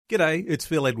G'day, it's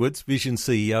Phil Edwards, Vision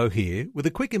CEO here, with a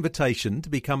quick invitation to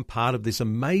become part of this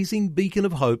amazing beacon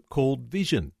of hope called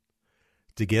Vision.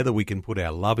 Together we can put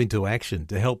our love into action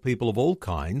to help people of all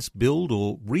kinds build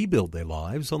or rebuild their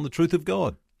lives on the truth of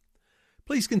God.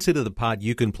 Please consider the part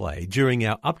you can play during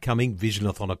our upcoming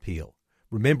Visionathon appeal,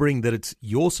 remembering that it's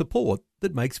your support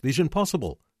that makes Vision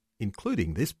possible,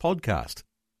 including this podcast.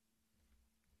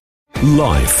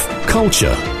 Life,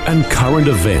 culture, and current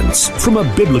events from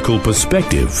a biblical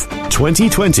perspective.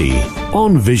 2020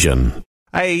 on Vision.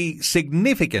 A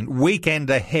significant weekend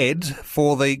ahead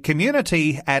for the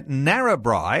community at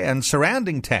Narrabri and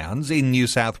surrounding towns in New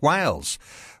South Wales.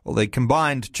 Well, the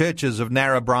combined churches of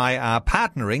Narrabri are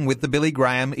partnering with the Billy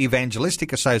Graham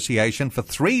Evangelistic Association for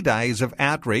 3 days of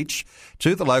outreach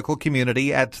to the local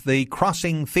community at the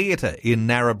Crossing Theatre in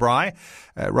Narrabri.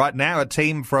 Right now, a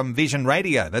team from Vision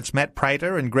Radio. That's Matt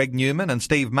Prater and Greg Newman and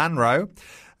Steve Munro.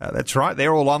 That's right,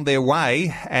 they're all on their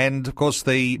way. And, of course,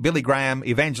 the Billy Graham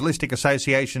Evangelistic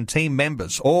Association team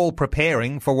members all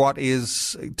preparing for what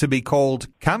is to be called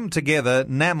Come Together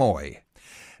Namoi.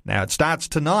 Now, it starts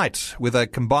tonight with a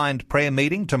combined prayer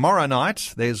meeting. Tomorrow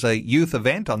night, there's a youth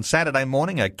event. On Saturday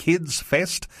morning, a kids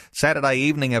fest. Saturday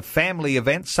evening, a family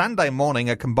event. Sunday morning,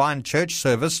 a combined church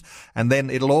service. And then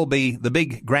it'll all be the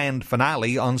big grand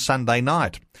finale on Sunday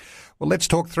night. Well, let's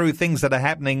talk through things that are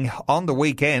happening on the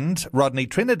weekend. Rodney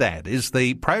Trinidad is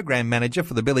the program manager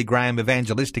for the Billy Graham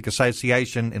Evangelistic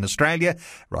Association in Australia.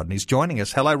 Rodney's joining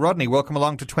us. Hello, Rodney. Welcome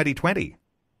along to 2020.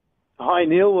 Hi,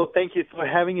 Neil. Well, thank you for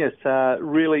having us.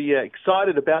 Really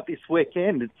excited about this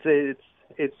weekend.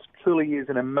 It truly is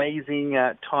an amazing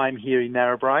time here in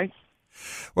Narrabri.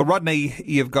 Well, Rodney,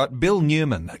 you've got Bill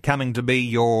Newman coming to be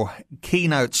your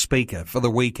keynote speaker for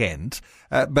the weekend,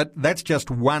 but that's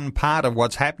just one part of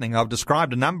what's happening. I've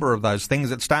described a number of those things.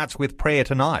 It starts with prayer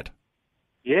tonight.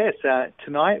 Yes,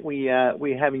 tonight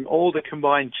we're having all the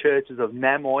combined churches of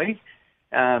Namoi,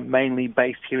 mainly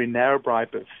based here in Narrabri,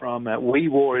 but from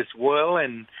Weewar as well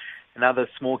and other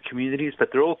small communities. But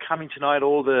they're all coming tonight,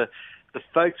 all the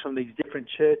folks from these different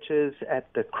churches at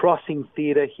the Crossing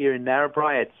Theatre here in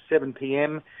Narrabri at 7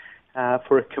 p.m.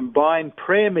 For a combined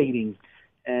prayer meeting.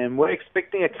 And we're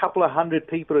expecting a couple of hundred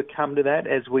people to come to that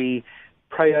as we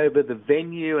pray over the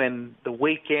venue and the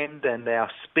weekend and our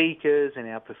speakers and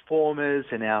our performers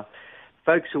and our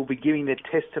folks who will be giving their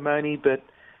testimony. But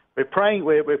we're praying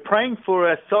for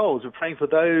our souls. We're praying for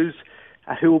those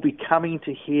who will be coming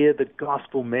to hear the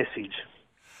gospel message.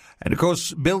 And, of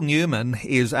course, Bill Newman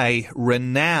is a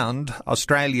renowned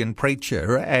Australian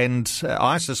preacher, and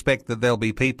I suspect that there'll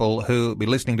be people who will be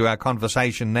listening to our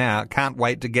conversation now, can't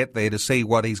wait to get there to see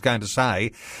what he's going to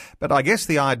say. But I guess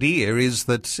the idea is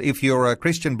that if you're a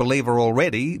Christian believer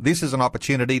already, this is an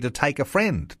opportunity to take a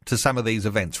friend to some of these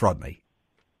events, Rodney.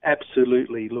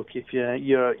 Absolutely. Look, if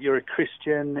you're a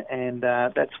Christian, and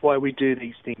that's why we do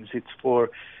these things. It's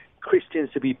for Christians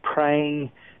to be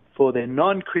praying for their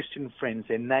non-Christian friends,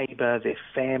 their neighbour, their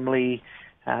family,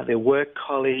 their work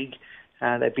colleague.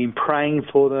 They've been praying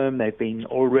for them. They've been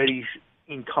already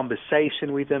in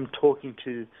conversation with them, talking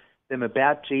to them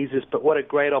about Jesus. But what a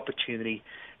great opportunity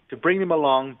to bring them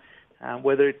along,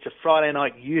 whether it's a Friday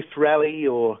night youth rally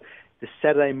or the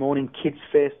Saturday morning kids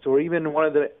fest, or even one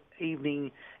of the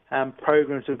evening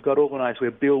programs we've got organised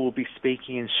where Bill will be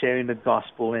speaking and sharing the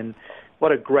gospel. And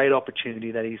what a great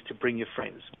opportunity that is to bring your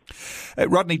friends.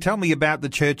 Rodney, tell me about the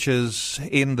churches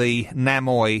in the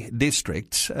Namoi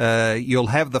district. You'll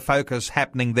have the focus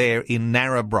happening there in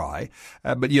Narrabri,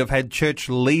 but you've had church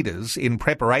leaders in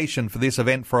preparation for this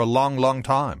event for a long, long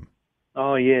time.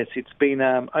 Oh, yes. It's been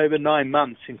over 9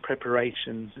 months in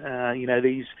preparation.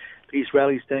 These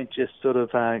rallies don't just sort of,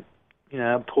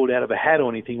 pulled out of a hat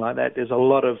or anything like that. There's a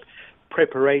lot of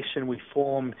preparation. We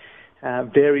form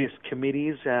various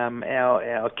committees.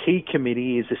 Our key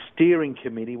committee is a steering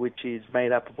committee, which is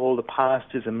made up of all the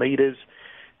pastors and leaders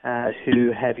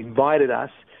who have invited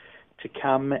us to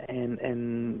come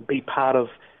and be part of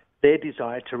their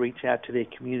desire to reach out to their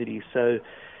community. So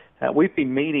we've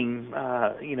been meeting,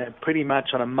 pretty much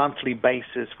on a monthly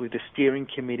basis with the steering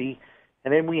committee.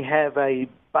 And then we have a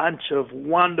bunch of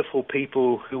wonderful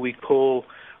people who we call,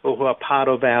 or who are part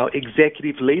of our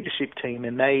executive leadership team,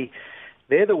 and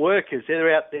they're the workers.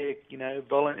 They're out there,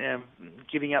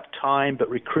 giving up time, but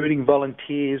recruiting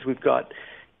volunteers. We've got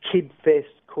Kid Fest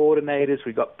coordinators.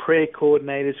 We've got prayer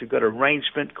coordinators. We've got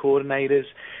arrangement coordinators.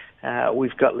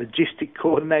 We've got logistic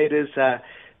coordinators.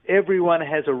 Everyone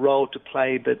has a role to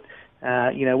play, but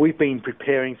we've been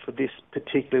preparing for this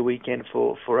particular weekend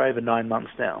for over 9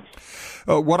 months now.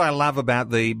 What I love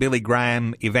about the Billy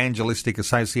Graham Evangelistic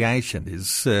Association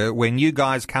is when you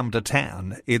guys come to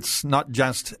town, it's not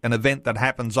just an event that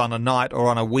happens on a night or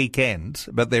on a weekend,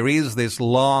 but there is this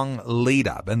long lead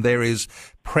up and there is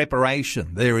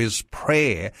preparation, there is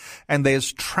prayer, and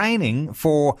there's training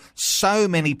for so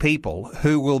many people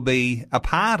who will be a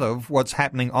part of what's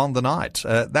happening on the night.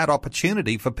 That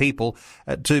opportunity for people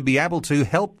to be able to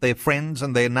help their friends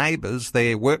and their neighbours,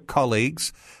 their work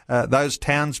colleagues, those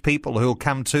townspeople who'll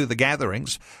come to the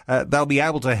gatherings, they'll be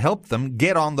able to help them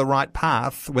get on the right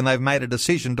path when they've made a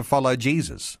decision to follow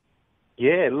Jesus.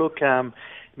 Yeah, look,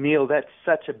 Neil, that's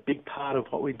such a big part of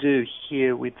what we do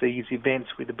here with these events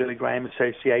with the Billy Graham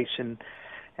Association.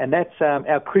 And that's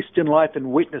our Christian Life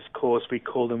and Witness course, we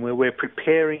call them, where we're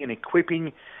preparing and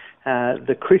equipping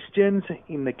the Christians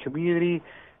in the community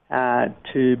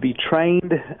to be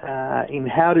trained in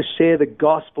how to share the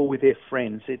gospel with their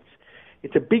friends.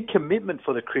 It's a big commitment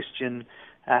for the Christian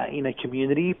in a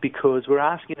community because we're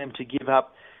asking them to give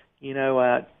up,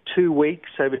 2 weeks.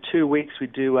 Over 2 weeks, we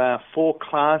do 4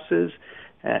 classes.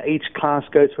 Each class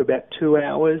goes for about 2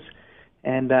 hours,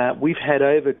 and we've had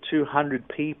over 200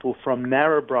 people from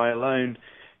Narrabri alone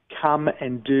come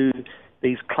and do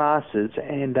these classes,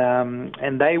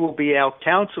 and they will be our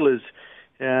counsellors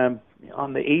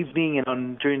on the evening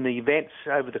and during the events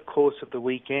over the course of the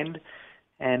weekend.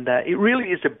 And it really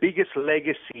is the biggest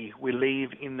legacy we leave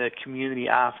in the community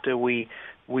after we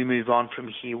move on from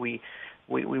here. We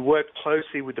work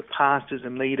closely with the pastors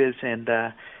and leaders, and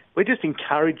we're just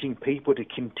encouraging people to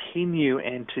continue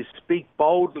and to speak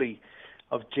boldly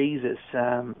of Jesus.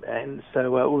 And so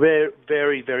we're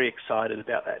very, very excited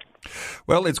about that.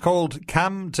 Well, it's called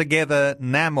Come Together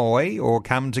Namoi or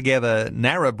Come Together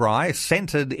Narrabri,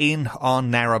 centred in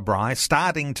on Narrabri,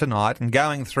 starting tonight and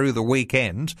going through the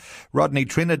weekend. Rodney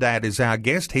Trinidad is our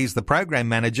guest. He's the Program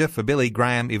Manager for Billy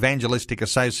Graham Evangelistic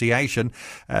Association.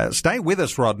 Stay with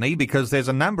us, Rodney, because there's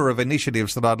a number of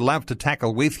initiatives that I'd love to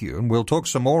tackle with you, and we'll talk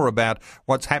some more about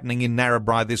what's happening in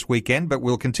Narrabri this weekend, but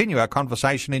we'll continue our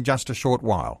conversation in just a short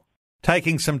while.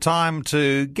 Taking some time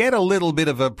to get a little bit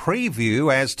of a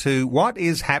preview as to what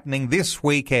is happening this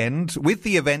weekend with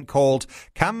the event called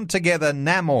Come Together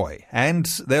Namoi, and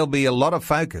there'll be a lot of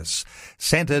focus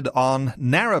centred on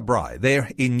Narrabri there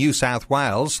in New South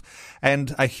Wales,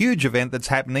 and a huge event that's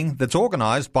happening that's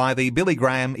organised by the Billy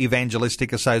Graham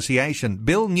Evangelistic Association.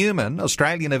 Bill Newman,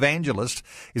 Australian evangelist,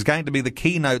 is going to be the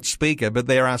keynote speaker, but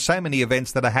there are so many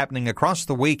events that are happening across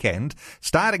the weekend,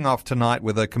 starting off tonight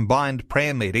with a combined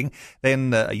prayer meeting,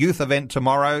 then a youth event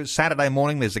tomorrow. Saturday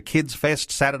morning there's a kids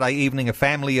fest, Saturday evening a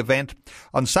family event,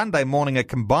 on Sunday morning a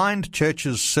combined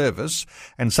churches service,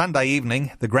 and Sunday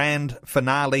evening the grand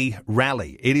finale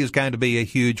rally. It is going to be a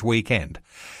huge weekend.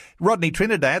 Rodney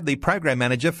Trinidad, the Program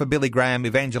Manager for Billy Graham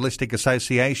Evangelistic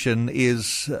Association,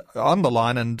 is on the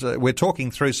line, and we're talking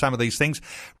through some of these things.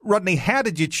 Rodney, how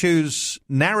did you choose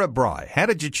Narrabri? How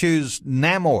did you choose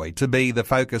Namoi to be the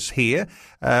focus here?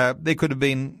 There could have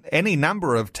been any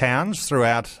number of towns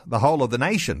throughout the whole of the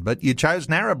nation, but you chose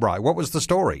Narrabri. What was the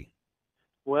story?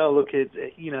 Well, look,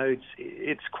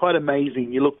 it's quite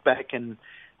amazing. You look back, and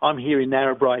I'm here in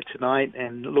Narrabri tonight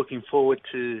and looking forward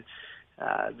to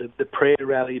the prayer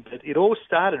rally, but it all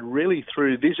started really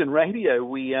through Vision Radio.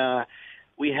 We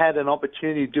had an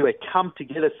opportunity to do a Come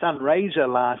Together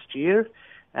fundraiser last year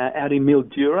out in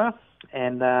Mildura,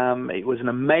 and it was an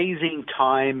amazing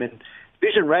time. And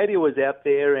Vision Radio was out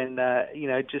there, and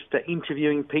just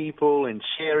interviewing people and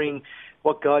sharing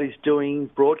what God is doing,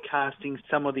 broadcasting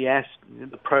some of the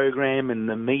program and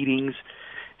the meetings.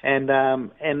 And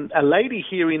a lady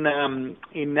here in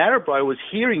Narrabri was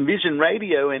hearing Vision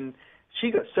Radio, and she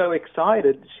got so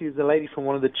excited. She's a lady from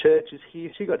one of the churches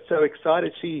here. She got so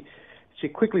excited. She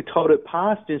quickly told her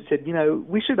pastor and said,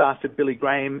 we should ask the Billy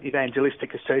Graham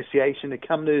Evangelistic Association to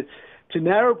come to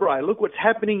Narrabri. Look what's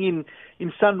happening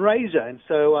in Sunraysia. And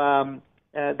so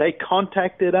they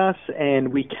contacted us,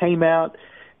 and we came out.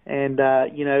 And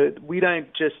we don't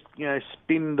just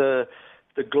spin the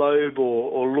globe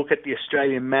or look at the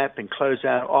Australian map and close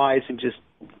our eyes and just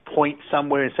point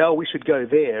somewhere and say, we should go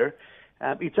there.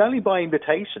 It's only by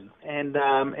invitation, and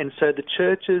so the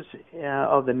churches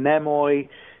of the Namoi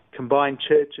combined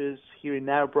churches here in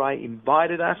Narrabri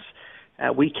invited us.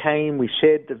 We came, we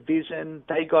shared the vision,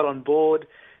 they got on board,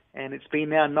 and it's been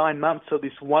now 9 months of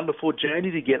this wonderful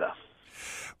journey together.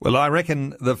 Well, I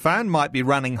reckon the phone might be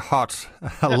running hot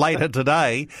later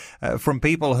today from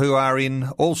people who are in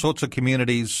all sorts of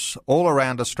communities all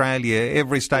around Australia,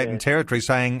 every state and territory,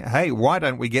 saying, hey, why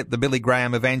don't we get the Billy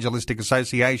Graham Evangelistic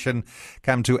Association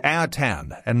come to our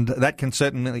town? And that can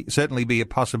certainly be a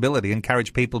possibility.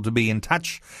 Encourage people to be in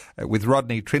touch with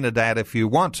Rodney Trinidad if you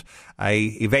want a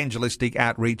evangelistic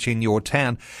outreach in your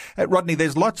town. Rodney,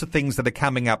 there's lots of things that are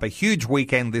coming up, a huge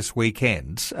weekend this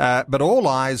weekend, but all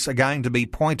eyes are going to be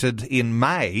pointed in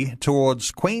May towards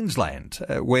Queensland,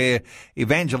 where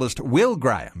evangelist Will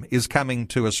Graham is coming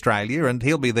to Australia, and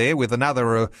he'll be there with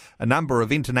a number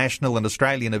of international and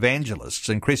Australian evangelists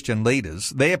and Christian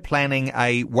leaders. They're planning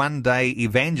a one-day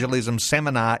evangelism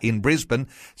seminar in Brisbane,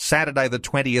 Saturday the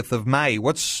 20th of May.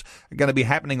 What's going to be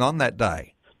happening on that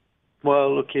day?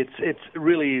 Well, look, it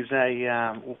really is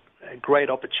a great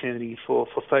opportunity for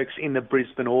folks in the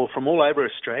Brisbane or from all over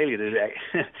Australia today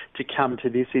to come to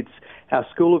this. It's our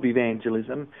School of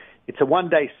Evangelism. It's a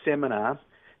one-day seminar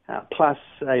plus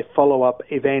a follow-up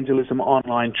evangelism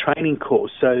online training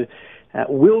course. So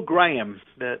Will Graham,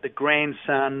 the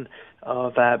grandson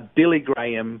of Billy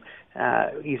Graham,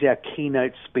 is our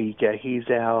keynote speaker. He's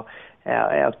our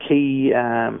key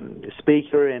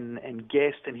speaker and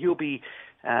guest, and he'll be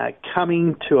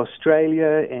coming to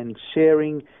Australia and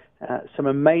sharing some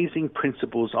amazing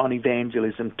principles on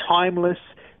evangelism, timeless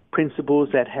principles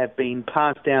that have been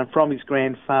passed down from his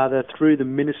grandfather through the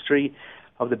ministry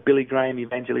of the Billy Graham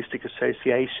Evangelistic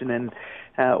Association. And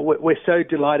we're so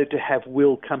delighted to have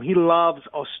Will come. He loves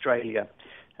Australia.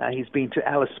 He's been to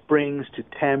Alice Springs, to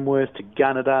Tamworth, to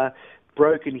Gunnedah,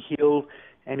 Broken Hill,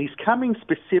 and he's coming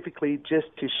specifically just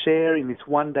to share in this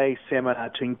one-day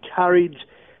seminar to encourage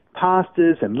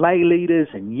pastors and lay leaders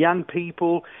and young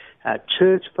people,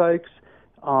 church folks,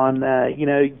 on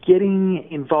getting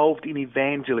involved in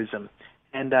evangelism,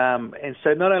 and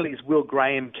so not only is Will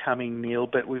Graham coming, Neil,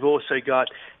 but we've also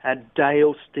got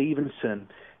Dale Stevenson.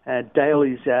 Dale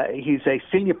is he's a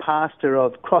senior pastor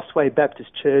of Crossway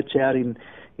Baptist Church out in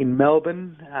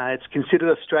Melbourne. It's considered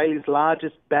Australia's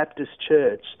largest Baptist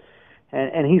church,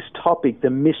 and his topic, the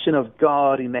mission of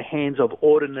God in the hands of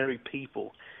ordinary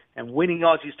people and winning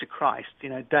Aussies to Christ.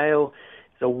 Dale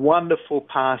is a wonderful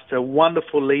pastor, a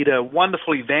wonderful leader, a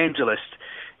wonderful evangelist.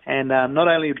 And not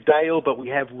only Dale, but we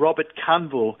have Robert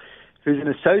Cunville, who's an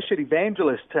associate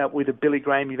evangelist with the Billy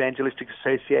Graham Evangelistic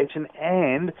Association,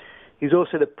 and he's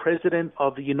also the president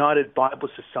of the United Bible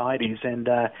Societies. And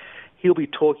he'll be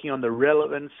talking on the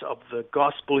relevance of the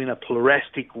gospel in a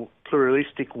pluralistic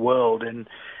world. And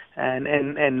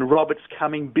Robert's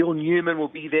coming. Bill Newman will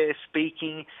be there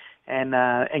speaking. And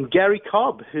Gary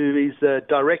Cobb, who is the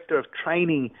Director of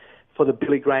Training for the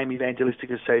Billy Graham Evangelistic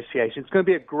Association. It's going to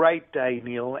be a great day,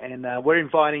 Neil, and we're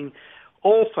inviting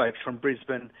all folks from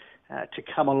Brisbane to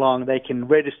come along. They can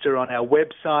register on our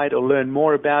website or learn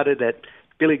more about it at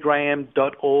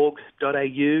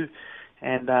billygraham.org.au,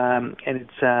 and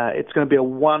it's going to be a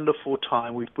wonderful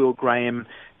time with Will Graham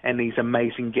and these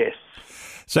amazing guests.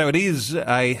 So it is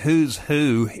a who's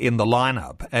who in the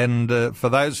lineup. And for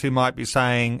those who might be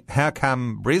saying, how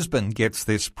come Brisbane gets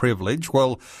this privilege?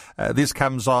 Well, this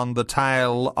comes on the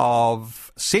tail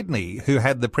of Sydney, who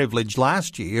had the privilege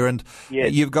last year. And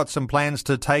yes, you've got some plans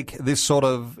to take this sort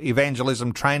of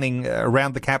evangelism training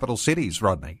around the capital cities,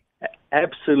 Rodney.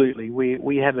 Absolutely.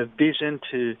 We have a vision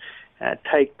to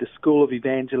take the School of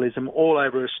Evangelism all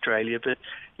over Australia. But,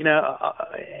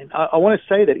 I want to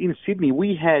say that in Sydney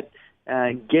we had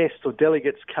guests or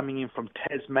delegates coming in from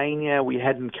Tasmania. We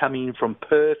had them coming in from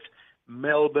Perth,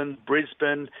 Melbourne,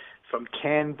 Brisbane, from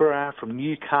Canberra, from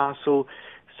Newcastle.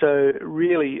 So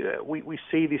really, we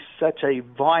see this such a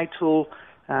vital,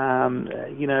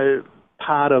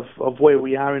 part of where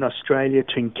we are in Australia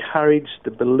to encourage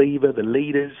the believer, the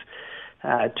leaders,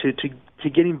 to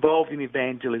get involved in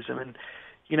evangelism. And,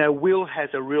 Will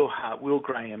has a real heart, Will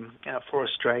Graham, for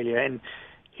Australia. And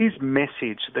his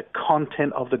message, the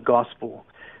content of the gospel,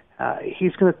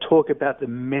 he's going to talk about the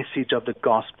message of the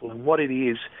gospel and what it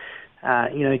is.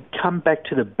 Come back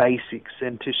to the basics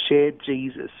and to share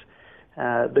Jesus,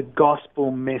 the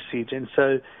gospel message. And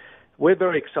so we're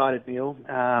very excited, Neil.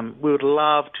 We would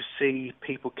love to see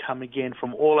people come again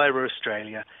from all over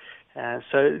Australia.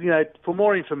 For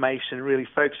more information, really,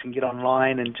 folks can get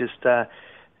online and just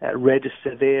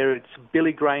register there. It's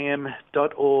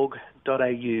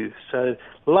billygraham.org.au. So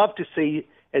love to see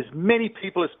as many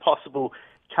people as possible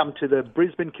come to the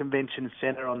Brisbane Convention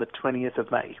Centre on the 20th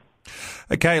of May.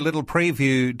 Okay, a little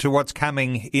preview to what's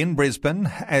coming in Brisbane.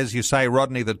 As you say,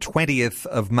 Rodney, the 20th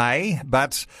of May.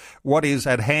 But what is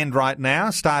at hand right now,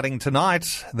 starting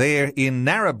tonight there in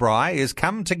Narrabri, is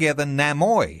Come Together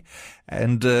Namoi.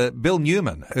 And Bill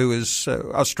Newman, who is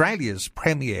Australia's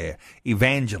premier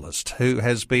evangelist, who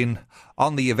has been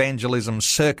on the evangelism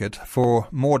circuit for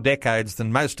more decades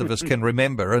than most of us can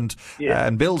remember. And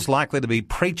Bill's likely to be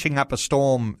preaching up a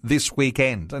storm this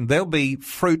weekend. And there'll be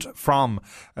fruit from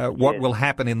what will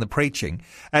happen in the preaching.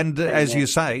 And as you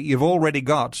say, you've already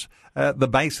got the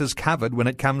bases covered when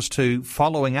it comes to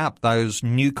following up those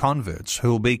new converts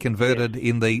who will be converted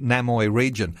in the Namoi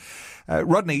region.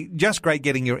 Rodney, just great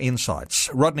getting your insights.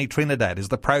 Rodney Trinidad is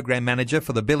the Program Manager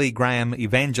for the Billy Graham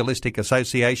Evangelistic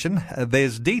Association.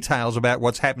 There's details about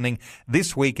what's happening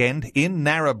this weekend in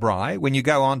Narrabri when you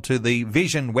go on to the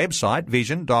Vision website,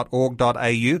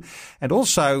 vision.org.au. And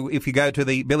also, if you go to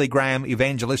the Billy Graham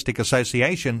Evangelistic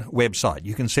Association website,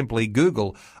 you can simply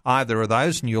Google either of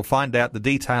those and you'll find out the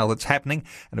detail that's happening.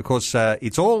 And of course,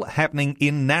 it's all happening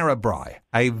in Narrabri.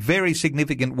 A very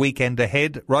significant weekend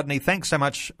ahead. Rodney, thanks so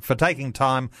much for taking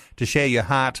time to share your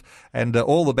heart, and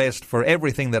all the best for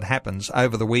everything that happens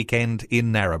over the weekend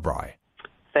in Narrabri.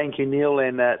 Thank you, Neil,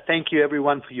 and thank you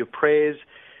everyone for your prayers.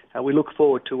 We look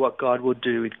forward to what God will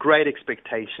do with great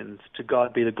expectations. To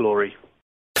God be the glory.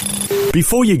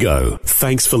 Before you go,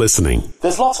 thanks for listening.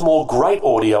 There's lots more great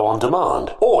audio on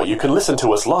demand, or you can listen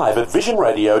to us live at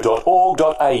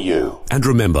visionradio.org.au. And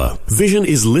remember, Vision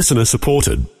is listener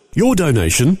supported. Your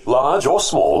donation, large or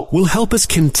small, will help us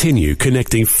continue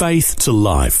connecting faith to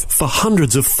life for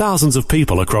hundreds of thousands of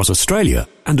people across Australia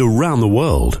and around the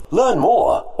world. Learn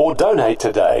more or donate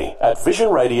today at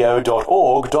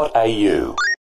visionradio.org.au.